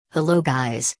Hello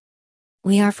guys.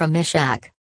 We are from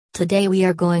iShack. Today we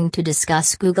are going to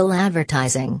discuss Google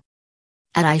advertising.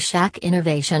 At iShack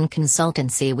Innovation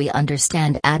Consultancy we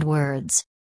understand AdWords.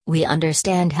 We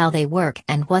understand how they work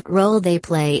and what role they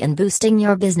play in boosting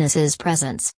your business's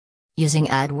presence. Using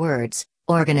AdWords,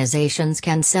 organizations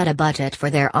can set a budget for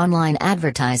their online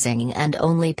advertising and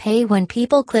only pay when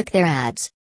people click their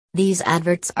ads. These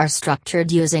adverts are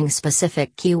structured using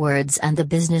specific keywords and the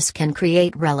business can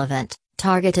create relevant,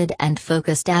 targeted and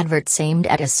focused adverts aimed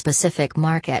at a specific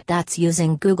market that's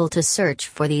using Google to search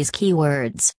for these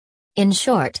keywords. In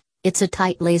short, it's a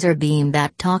tight laser beam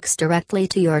that talks directly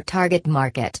to your target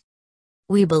market.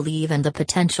 We believe in the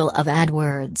potential of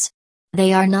AdWords.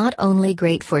 They are not only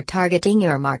great for targeting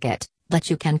your market, but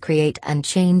you can create and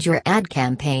change your ad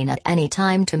campaign at any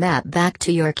time to map back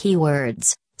to your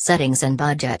keywords, settings and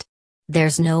budget.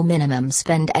 There's no minimum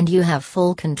spend and you have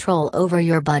full control over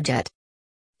your budget.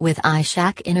 With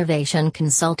iShack Innovation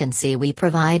Consultancy we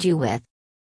provide you with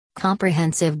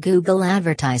comprehensive Google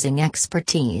advertising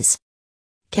expertise,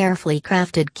 carefully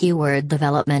crafted keyword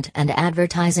development and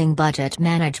advertising budget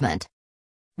management,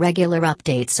 regular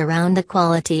updates around the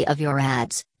quality of your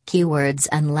ads, keywords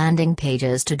and landing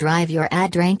pages to drive your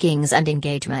ad rankings and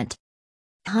engagement,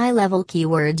 high-level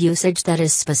keyword usage that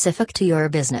is specific to your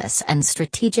business and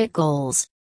strategic goals.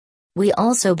 We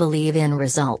also believe in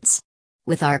results.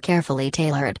 With our carefully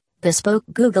tailored, bespoke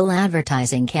Google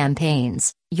advertising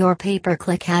campaigns, your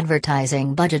pay-per-click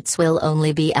advertising budgets will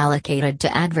only be allocated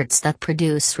to adverts that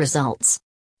produce results.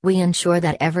 We ensure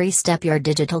that every step your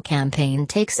digital campaign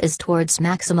takes is towards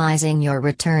maximizing your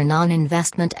return on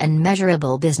investment and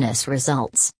measurable business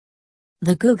results.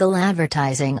 The Google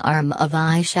advertising arm of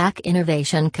iShack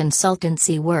Innovation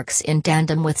Consultancy works in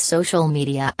tandem with social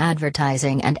media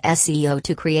advertising and SEO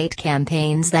to create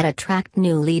campaigns that attract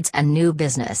new leads and new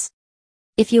business.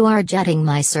 If you are getting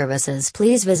my services,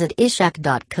 please visit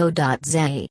ishack.co.za.